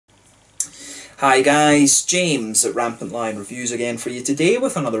Hi guys, James at RampantLionReviews again for you today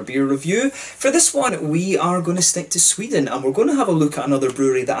with another beer review. For this one we are going to stick to Sweden and we're going to have a look at another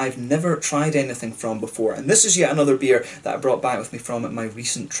brewery that I've never tried anything from before, and this is yet another beer that I brought back with me from my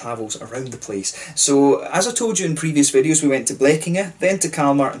recent travels around the place. So as I told you in previous videos, we went to Blekinge, then to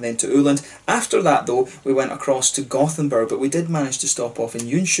Kalmar and then to Öland. After that though we went across to Gothenburg, but we did manage to stop off in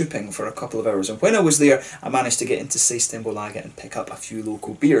Jönköping for a couple of hours, and when I was there I managed to get into Systembolaget and pick up a few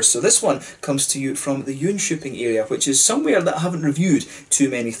local beers. So this one comes to you from the Jönköping area, which is somewhere that I haven't reviewed too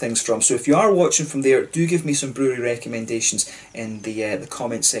many things from. So if you are watching from there, do give me some brewery recommendations in the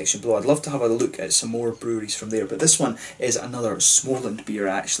comment section below. I'd love to have a look at some more breweries from there. But this one is another Småland beer,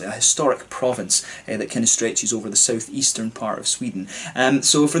 actually, a historic province that kind of stretches over the southeastern part of Sweden.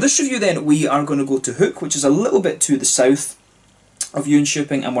 So for this review then, we are going to go to Hook, which is a little bit to the south of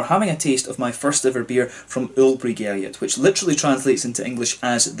Jönköping, and we're having a taste of my first ever beer from Ölbryggeriet, which literally translates into English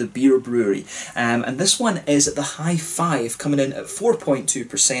as the beer brewery. And this one is the High Five, coming in at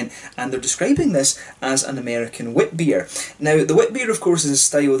 4.2%, and they're describing this as an American wit beer. Now, the wit beer, of course, is a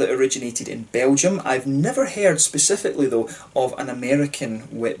style that originated in Belgium. I've never heard specifically, though, of an American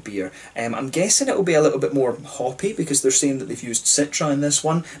wit beer. I'm guessing it'll be a little bit more hoppy because they're saying that they've used Citra in this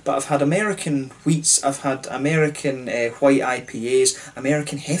one, but I've had American wheats, I've had American white IPAs,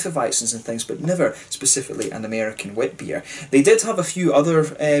 American Hefeweizens and things, but never specifically an American wit beer. They did have a few other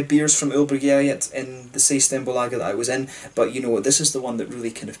beers from Ölbryggeriet in the Systembolaget that I was in, but you know, this is the one that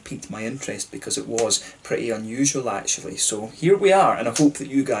really kind of piqued my interest because it was pretty unusual actually. So here we are, and I hope that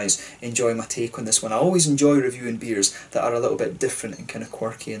you guys enjoy my take on this one. I always enjoy reviewing beers that are a little bit different and kind of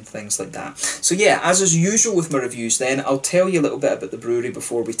quirky and things like that. So yeah, as is usual with my reviews then, I'll tell you a little bit about the brewery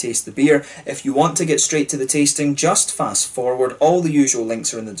before we taste the beer. If you want to get straight to the tasting, just fast forward. All the usual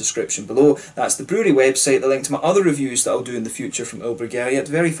links are in the description below. That's the brewery website, the link to my other reviews that I'll do in the future from Ölbryggeriet.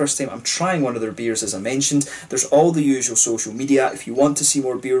 The very first time I'm trying one of their beers, as I mentioned. There's all the usual social media. If you want to see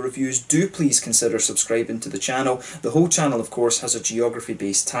more beer reviews, do please consider subscribing to the channel. The whole channel, of course, has a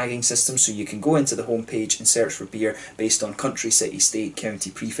geography-based tagging system, so you can go into the homepage and search for beer based on country, city, state,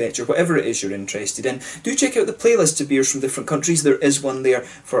 county, prefecture, whatever it is you're interested in. Do check out the playlist of beers from different countries. There is one there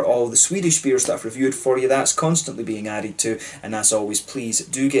for all the Swedish beers that I've reviewed for you. That's constantly being added to, and as always, please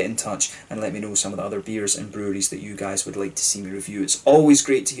do get in touch and let me know some of the other beers and breweries that you guys would like to see me review. It's always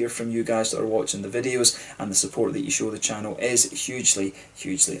great to hear from you guys that are watching the videos, and the support that you show the channel is hugely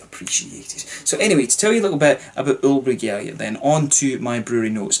appreciated. So anyway, to tell you a little bit about Ölbryggeriet then, on to my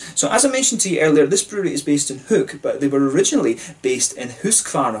brewery notes. So as I mentioned to you earlier, this brewery is based in Hook, but they were originally based in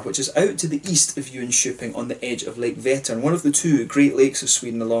Huskvarna, which is out to the east of Jönköping on the edge of Lake Vättern, one of the two Great Lakes of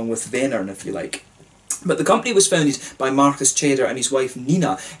Sweden along with Vänern, if you like. But the company was founded by Marcus Tjäder and his wife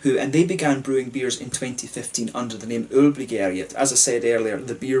Nina, and they began brewing beers in 2015 under the name Ölbryggeriet, as I said earlier,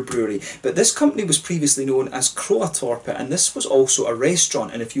 the beer brewery. But this company was previously known as Kroatorpet, and this was also a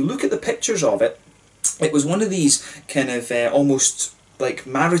restaurant. And if you look at the pictures of it, it was one of these kind of almost like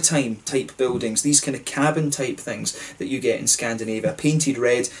maritime type buildings, these kind of cabin type things that you get in Scandinavia, painted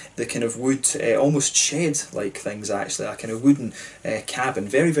red, the kind of wood, almost shed like things actually, a kind of wooden cabin,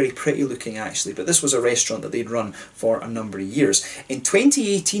 very pretty looking actually. But this was a restaurant that they'd run for a number of years. In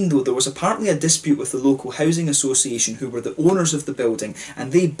 2018 though, there was apparently a dispute with the local housing association, who were the owners of the building,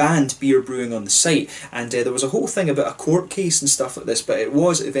 and they banned beer brewing on the site, and there was a whole thing about a court case and stuff like this, but it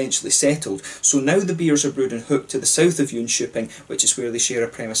was eventually settled. So now the beers are brewed in Hook to the south of Jönköping, which is where they share a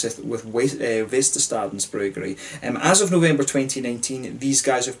premises with Västerstadens brewery. As of November 2019, these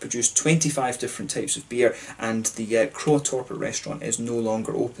guys have produced 25 different types of beer, and the Kroatorpet restaurant is no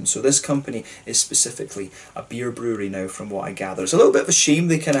longer open. So this company is specifically a beer brewery now, from what I gather. It's a little bit of a shame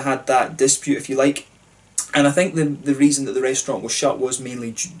they kind of had that dispute, if you like. And I think the reason that the restaurant was shut was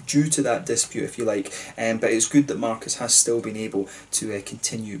mainly due to that dispute, if you like. But it's good that Marcus has still been able to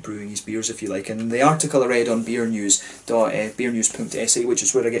continue brewing his beers, if you like. And the article I read on beernews.sa, which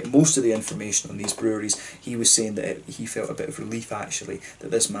is where I get most of the information on these breweries, he was saying that he felt a bit of relief actually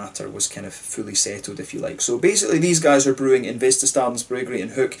that this matter was kind of fully settled, if you like. So basically these guys are brewing in Västerstadens brewery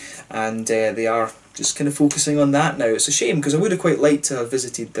in Hook, and they are just kind of focusing on that now. It's a shame because I would have quite liked to have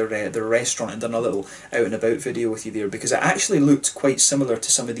visited their restaurant and done a little out and about video with you there, because it actually looked quite similar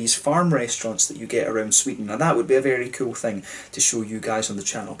to some of these farm restaurants that you get around Sweden, and that would be a very cool thing to show you guys on the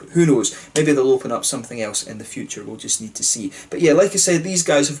channel. But who knows, maybe they'll open up something else in the future, we'll just need to see. But yeah, like I said, these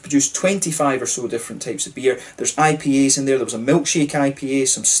guys have produced 25 or so different types of beer. There's IPAs in there, there was a milkshake IPA,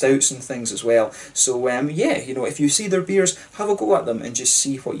 some stouts and things as well. So yeah, you know, if you see their beers, have a go at them and just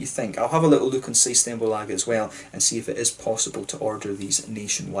see what you think. I'll have a little look on Systembolaget as well and see if it is possible to order these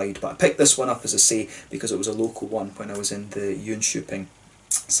nationwide. But I picked this one up, as I say, because it was a local one when I was in the Jönköping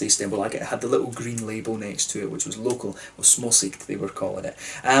It had the little green label next to it, which was local, or Småsikt they were calling it.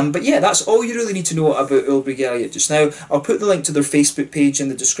 But yeah, that's all you really need to know about Ölbryggeriet just now. I'll put the link to their Facebook page in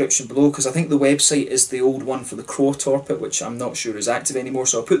the description below, because I think the website is the old one for the Crow Torpet, which I'm not sure is active anymore,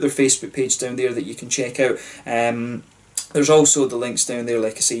 so I'll put their Facebook page down there that you can check out. There's also the links down there,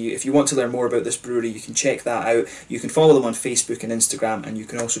 like I say, if you want to learn more about this brewery, you can check that out. You can follow them on Facebook and Instagram, and you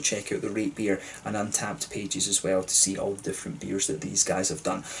can also check out the Witbier and Untappd pages as well to see all the different beers that these guys have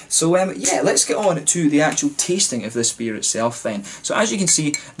done. So yeah, let's get on to the actual tasting of this beer itself then. So as you can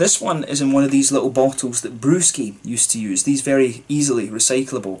see, this one is in one of these little bottles that Brewski used to use, these very easily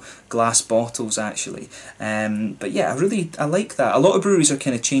recyclable glass bottles actually. But yeah, I like that. A lot of breweries are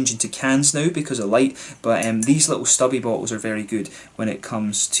kind of changing to cans now because of light, but these little stubby bottles are very good when it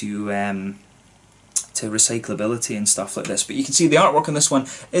comes to recyclability and stuff like this. But you can see the artwork on this one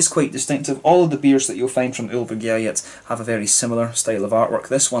is quite distinctive. All of the beers that you'll find from Ölbryggeriet have a very similar style of artwork.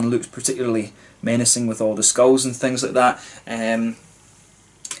 This one looks particularly menacing with all the skulls and things like that.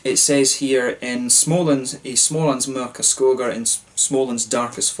 It says here, in Småland, i Smålands mörka skogar, in Småland's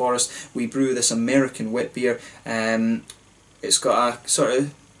darkest forest, we brew this American wit beer. It's got a sort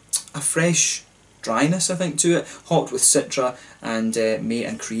of a fresh dryness, I think, to it, hopped with citra and made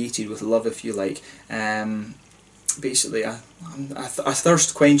and created with love, if you like. Basically a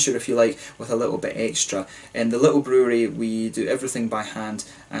thirst quencher, if you like, with a little bit extra. In the little brewery we do everything by hand,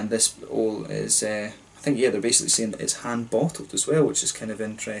 and this all is I think, yeah, they're basically saying that it's hand bottled as well, which is kind of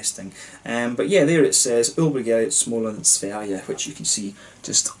interesting. But yeah, there it says Ölbryggeriet Småland Sverige, which you can see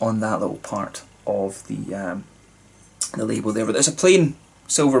just on that little part of the label there. But there's a plain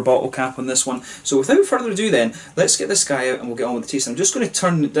silver bottle cap on this one. So without further ado then, let's get this guy out and we'll get on with the tasting. I'm just going to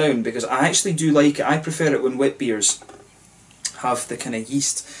turn it down because I actually do like it. I prefer it when wit beers have the kind of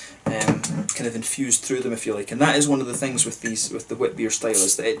yeast kind of infused through them, if you like. And that is one of the things with the wit beer style,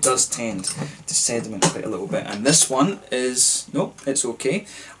 is that it does tend to sediment quite a little bit. And this one is, nope, it's okay.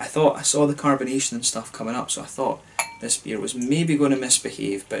 I saw the carbonation and stuff coming up, so I thought this beer was maybe going to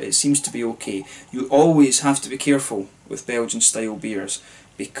misbehave, but it seems to be okay. You always have to be careful with Belgian style beers,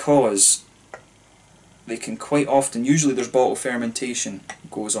 because they can quite often, usually there's bottle fermentation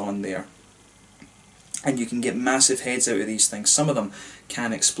goes on there, and you can get massive heads out of these things. Some of them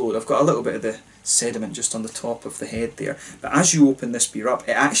can explode. I've got a little bit of the sediment just on the top of the head there, but as you open this beer up,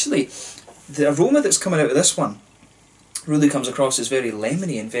 it actually, the aroma that's coming out of this one really comes across as very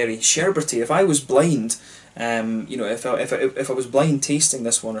lemony and very sherbety. If I was blind, you know, if I was blind tasting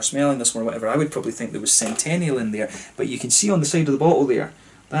this one or smelling this one or whatever, I would probably think there was Centennial in there. But you can see on the side of the bottle there,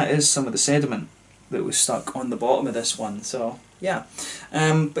 that is some of the sediment that was stuck on the bottom of this one. So yeah,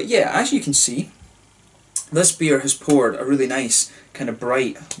 but yeah, as you can see, this beer has poured a really nice kind of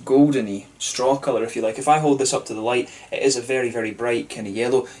bright goldeny straw colour, if you like. If I hold this up to the light, it is a very, very bright kind of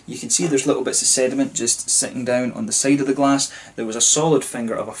yellow. You can see there's little bits of sediment just sitting down on the side of the glass. There was a solid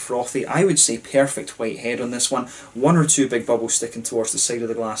finger of a frothy, I would say perfect white head on this one. One or two big bubbles sticking towards the side of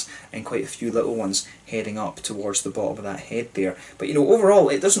the glass, and quite a few little ones heading up towards the bottom of that head there. But you know, overall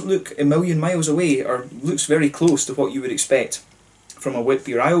it doesn't look a million miles away, or looks very close to what you would expect from a wit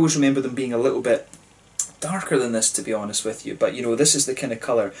beer. I always remember them being a little bit darker than this, to be honest with you, but you know, this is the kind of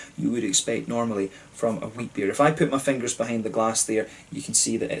colour you would expect normally from a wheat beer. If I put my fingers behind the glass there, you can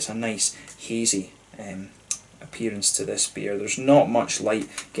see that it's a nice hazy appearance to this beer. There's not much light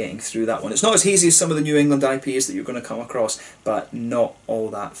getting through that one. It's not as hazy as some of the New England IPAs that you're going to come across, but not all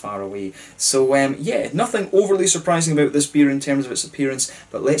that far away. So yeah, nothing overly surprising about this beer in terms of its appearance,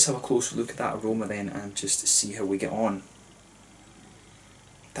 but let's have a closer look at that aroma then and just see how we get on.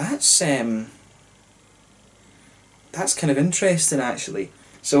 That's kind of interesting actually.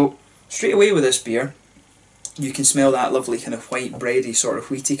 So straight away with this beer, you can smell that lovely kind of white bready sort of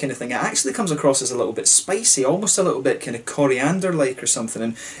wheaty kind of thing. It actually comes across as a little bit spicy, almost a little bit kind of coriander-like or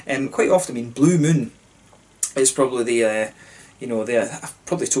something. And quite often, I mean, Blue Moon is probably the you know, I've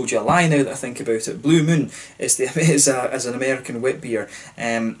probably told you a lie now that I think about it. Blue Moon is an American wit beer,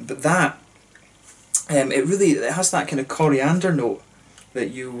 but that it has that kind of coriander note that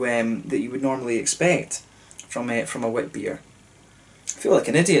you would normally expect from a wit beer. I feel like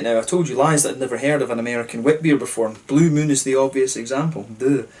an idiot now. I've told you lies that I'd never heard of an American wit beer before. Blue Moon is the obvious example.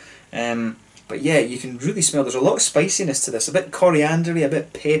 Duh. But yeah, you can really smell there's a lot of spiciness to this. A bit coriandery, a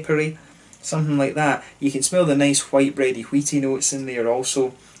bit peppery, something like that. You can smell the nice white bready wheaty notes in there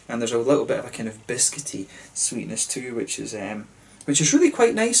also, and there's a little bit of a kind of biscuity sweetness too, which is really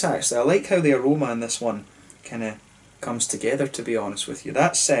quite nice actually. I like how the aroma in this one kind of comes together, to be honest with you.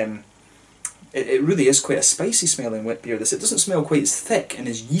 That's it really is quite a spicy smelling wit beer. This, it doesn't smell quite as thick and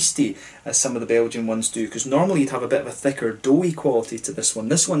as yeasty as some of the Belgian ones do, because normally you'd have a bit of a thicker doughy quality to this one.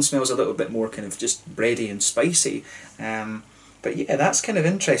 This one smells a little bit more kind of just bready and spicy. But yeah, that's kind of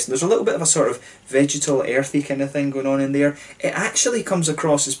interesting. There's a little bit of a sort of vegetal, earthy kind of thing going on in there. It actually comes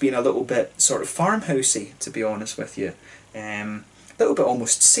across as being a little bit sort of farmhousey, to be honest with you. A little bit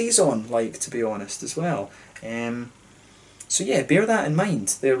almost saison-like, to be honest, as well. So yeah, bear that in mind.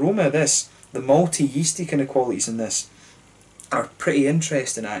 The aroma of this, the malty, yeasty kind of qualities in this are pretty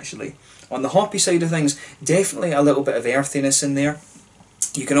interesting, actually. On the hoppy side of things, definitely a little bit of earthiness in there.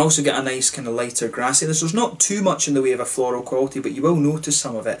 You can also get a nice kind of lighter grassiness. There's not too much in the way of a floral quality, but you will notice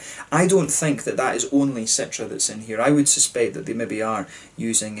some of it. I don't think that that is only Citra that's in here. I would suspect that they maybe are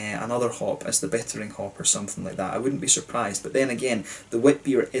using another hop as the bittering hop or something like that. I wouldn't be surprised. But then again, the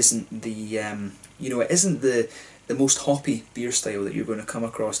Witbier isn't the, you know, it isn't the most hoppy beer style that you're going to come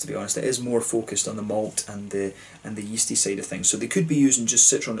across, to be honest. It is more focused on the malt and the yeasty side of things. So they could be using just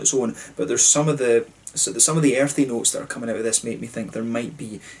Citra on its own, but there's some of the earthy notes that are coming out of this make me think there might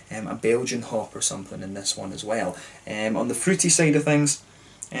be a Belgian hop or something in this one as well. On the fruity side of things,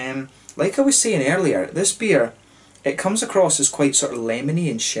 like I was saying earlier, this beer, it comes across as quite sort of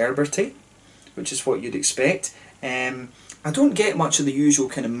lemony and sherbety, which is what you'd expect. I don't get much of the usual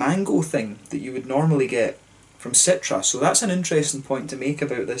kind of mango thing that you would normally get from Citra, so that's an interesting point to make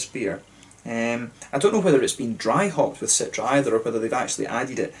about this beer. I don't know whether it's been dry hopped with Citra either, or whether they've actually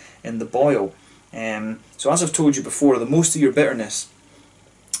added it in the boil. So as I've told you before, the most of your bitterness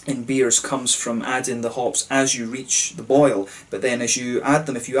in beers comes from adding the hops as you reach the boil, but then as you add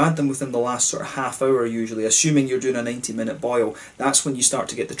them, if you add them within the last sort of half hour usually, assuming you're doing a 90-minute boil, that's when you start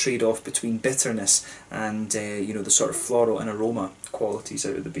to get the trade-off between bitterness and you know, the sort of floral and aroma qualities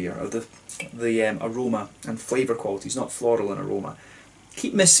out of the beer, or the aroma and flavour qualities, not floral and aroma.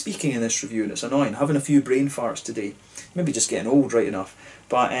 Keep misspeaking in this review and it's annoying, having a few brain farts today, maybe just getting old right enough.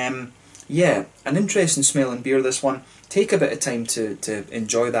 But yeah, an interesting smelling beer, this one. Take a bit of time to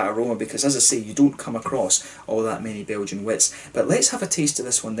enjoy that aroma, because as I say, you don't come across all that many Belgian wits. But let's have a taste of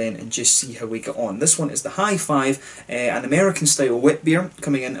this one then and just see how we get on. This one is the High Five, an American style wit beer,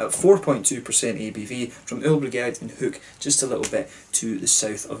 coming in at 4.2% ABV from Ölbryggeriet in Hook, just a little bit to the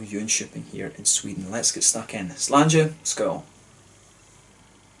south of Jönköping here in Sweden. Let's get stuck in. Slange, skål.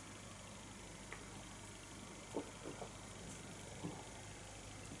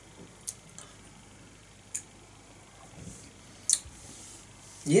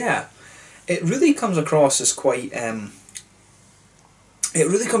 Yeah, it really comes across as quite, it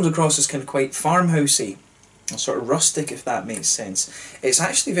really comes across as kind of quite farmhousey, sort of rustic, if that makes sense. It's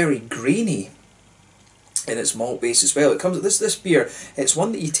actually very grainy in its malt base as well. It comes, this beer, it's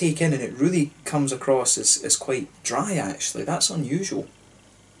one that you take in and it really comes across as quite dry, actually. That's unusual.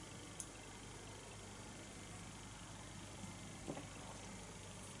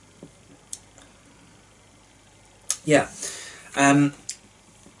 Yeah.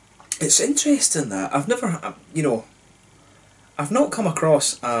 It's interesting that I've never, you know, I've not come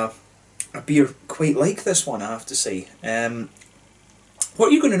across a beer quite like this one, I have to say.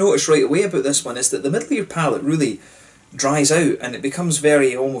 What you're going to notice right away about this one is that the middle of your palate really dries out and it becomes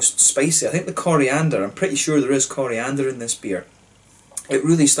very almost spicy. I think the coriander, I'm pretty sure there is coriander in this beer. It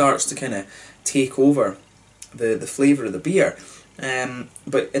really starts to kind of take over the flavour of the beer.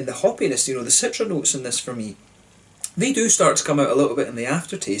 But in the hoppiness, you know, the citra notes in this for me, they do start to come out a little bit in the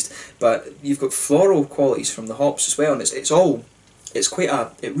aftertaste, but you've got floral qualities from the hops as well, and it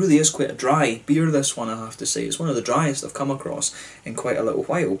really is quite a dry beer, this one, I have to say. It's one of the driest I've come across in quite a little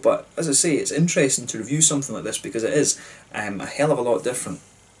while, but as I say, it's interesting to review something like this because it is a hell of a lot different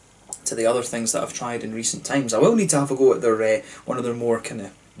to the other things that I've tried in recent times. I will need to have a go at their one of their more kind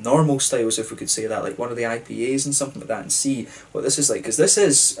of normal styles, if we could say that, like one of the IPAs and something like that, and see what this is like, because this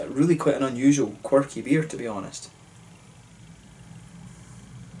is really quite an unusual, quirky beer, to be honest.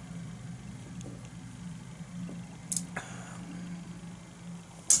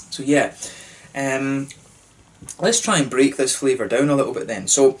 So yeah, let's try and break this flavour down a little bit then.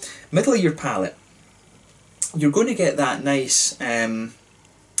 So, middle of your palate, you're going to get that nice kind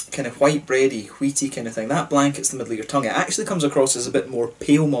of white bready, wheaty kind of thing. That blankets the middle of your tongue. It actually comes across as a bit more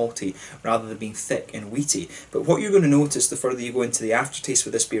pale malty rather than being thick and wheaty. But what you're going to notice the further you go into the aftertaste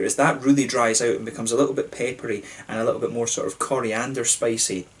with this beer is that really dries out and becomes a little bit peppery and a little bit more sort of coriander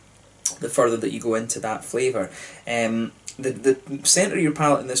spicy the further that you go into that flavour. The centre of your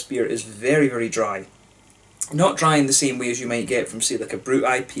palate in this beer is very, very dry. Not dry in the same way as you might get from, say, like a Brut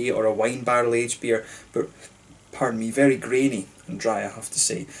IPA or a wine barrel aged beer, but, pardon me, very grainy and dry, I have to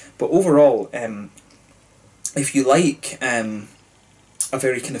say. But overall, if you like a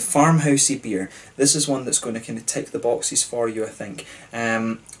very kind of farmhousey beer, this is one that's going to kind of tick the boxes for you, I think.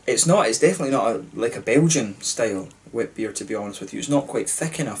 It's definitely not like a Belgian style wit beer, to be honest with you. It's not quite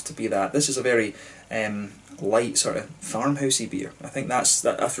thick enough to be that. This is a very light sort of farmhousey beer. I think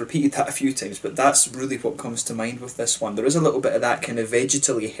I've repeated that a few times, but that's really what comes to mind with this one. There is a little bit of that kind of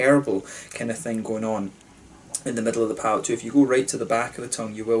vegetally herbal kind of thing going on in the middle of the palate too. If you go right to the back of the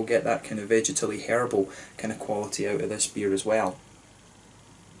tongue, you will get that kind of vegetally herbal kind of quality out of this beer as well.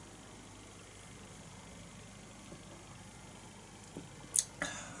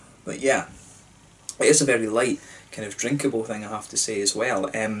 But yeah, it is a very light kind of drinkable thing, I have to say as well.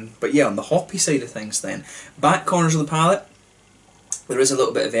 But yeah, on the hoppy side of things then, back corners of the palate, there is a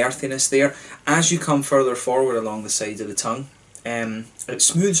little bit of earthiness there. As you come further forward along the side of the tongue, it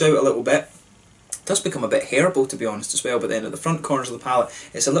smooths out a little bit. It does become a bit herbal, to be honest, as well, but then at the front corners of the palate,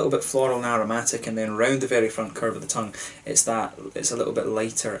 it's a little bit floral and aromatic, and then round the very front curve of the tongue, it's a little bit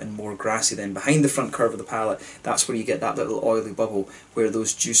lighter and more grassy. Then behind the front curve of the palate, that's where you get that little oily bubble, where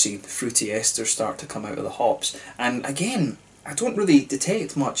those juicy, fruity esters start to come out of the hops. And again, I don't really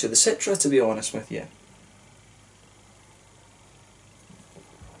detect much of the citra, to be honest with you.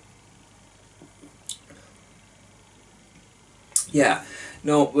 Yeah,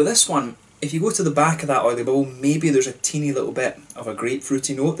 no, with this one, if you go to the back of that oily bubble, maybe there's a teeny little bit of a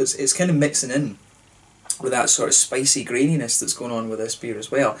grapefruity note it's kind of mixing in with that sort of spicy graininess that's going on with this beer as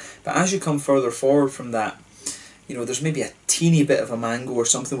well. But as you come further forward from that, you know, there's maybe a teeny bit of a mango or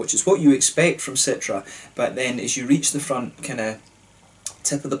something, which is what you expect from citra. But then as you reach the front kind of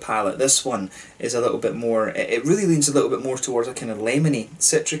tip of the palate, this one is a little bit more, it really leans a little bit more towards a kind of lemony,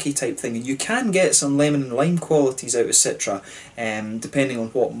 citricy type thing, and you can get some lemon and lime qualities out of citra, depending on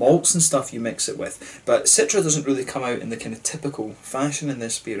what malts and stuff you mix it with. But citra doesn't really come out in the kind of typical fashion in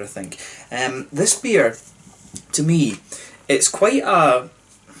this beer, I think. This beer, to me, it's quite a,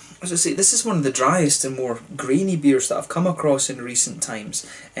 as I say, this is one of the driest and more grainy beers that I've come across in recent times.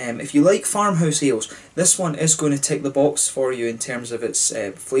 If you like farmhouse ales, this one is going to tick the box for you in terms of its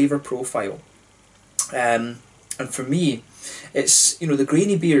flavour profile. And for me, it's, you know, the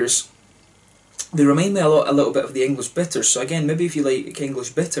grainy beers, they remind me a little bit of the English bitters. So again, maybe if you like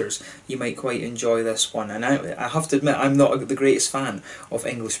English bitters, you might quite enjoy this one. And I have to admit, I'm not the greatest fan of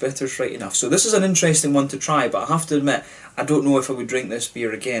English bitters, right enough. So this is an interesting one to try, but I have to admit, I don't know if I would drink this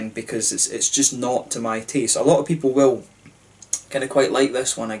beer again, because it's just not to my taste. A lot of people will kind of quite like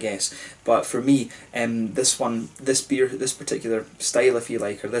this one, I guess, but for me, this particular style, if you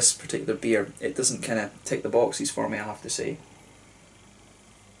like, or this particular beer, it doesn't kind of tick the boxes for me, I have to say.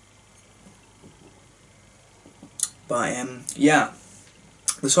 But yeah,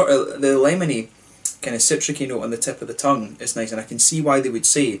 the lemony kind of citricy note on the tip of the tongue is nice, and I can see why they would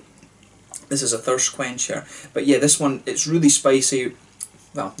say this is a thirst quencher. But yeah, this one, it's really spicy.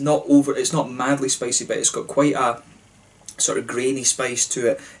 Well, it's not madly spicy, but it's got quite a sort of grainy spice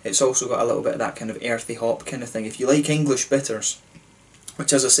to it. It's also got a little bit of that kind of earthy hop kind of thing. If you like English bitters,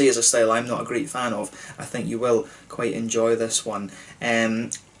 which, as I say, is a style I'm not a great fan of, I think you will quite enjoy this one.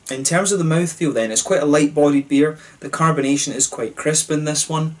 In terms of the mouthfeel then, it's quite a light-bodied beer. The carbonation is quite crisp in this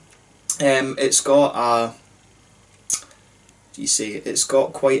one. It's got a,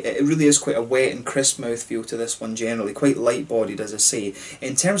 it really is quite a wet and crisp mouthfeel to this one generally, quite light-bodied, as I say.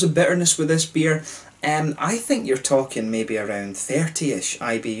 In terms of bitterness with this beer, I think you're talking maybe around 30-ish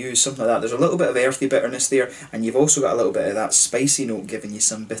IBUs, something like that. There's a little bit of earthy bitterness there, and you've also got a little bit of that spicy note giving you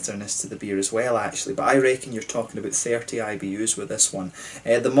some bitterness to the beer as well, actually. But I reckon you're talking about 30 IBUs with this one.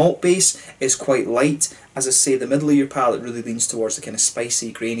 The malt base is quite light. As I say, the middle of your palate really leans towards the kind of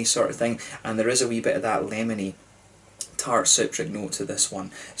spicy, grainy sort of thing, and there is a wee bit of that lemony, tart citric note to this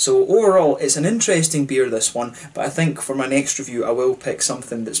one. So overall, it's an interesting beer, this one, but I think for my next review I will pick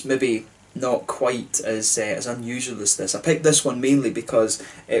something that's maybe not quite as unusual as this. I picked this one mainly because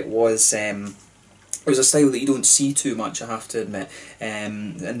it was a style that you don't see too much, I have to admit,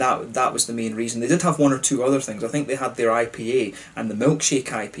 and that was the main reason. They did have one or two other things. I think they had their IPA and the milkshake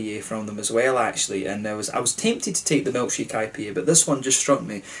IPA from them as well, actually, and I was tempted to take the milkshake IPA, but this one just struck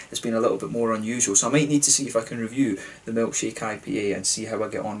me as being a little bit more unusual, so I might need to see if I can review the milkshake IPA and see how I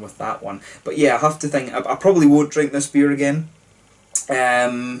get on with that one. But yeah, I have to think, I probably won't drink this beer again.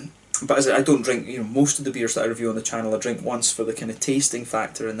 But as I don't drink, most of the beers that I review on the channel I drink once for the kind of tasting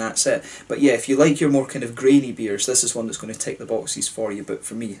factor, and that's it. But yeah, if you like your more kind of grainy beers, this is one that's going to tick the boxes for you. But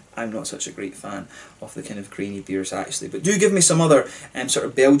for me, I'm not such a great fan of the kind of grainy beers, actually. But do give me some other sort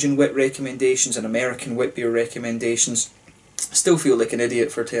of Belgian wit recommendations and American wit beer recommendations. I still feel like an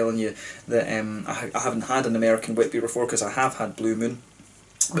idiot for telling you that I haven't had an American wit beer before, because I have had Blue Moon.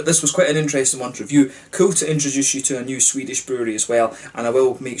 But this was quite an interesting one to review. Cool to introduce you to a new Swedish brewery as well, and I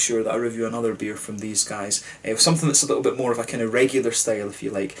will make sure that I review another beer from these guys. Something that's a little bit more of a kind of regular style, if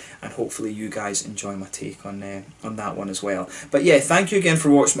you like, and hopefully you guys enjoy my take on that one as well. But yeah, thank you again for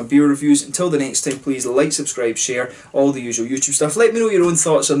watching my beer reviews. Until the next time, please like, subscribe, share, all the usual YouTube stuff. Let me know your own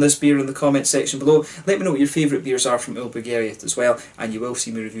thoughts on this beer in the comment section below. Let me know what your favourite beers are from Ölbryggeriet as well, and you will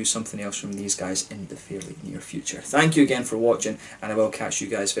see me review something else from these guys in the fairly near future. Thank you again for watching, and I will catch you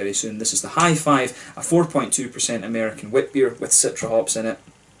guys very soon. This is the High Five, a 4.2% American wit beer with Citra hops in it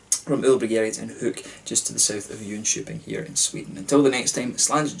from Ölbryggeriet in Hook, just to the south of Untappd here in Sweden. Until the next time,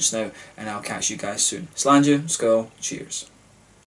 Slange just now, and I'll catch you guys soon. Slange, skål, cheers.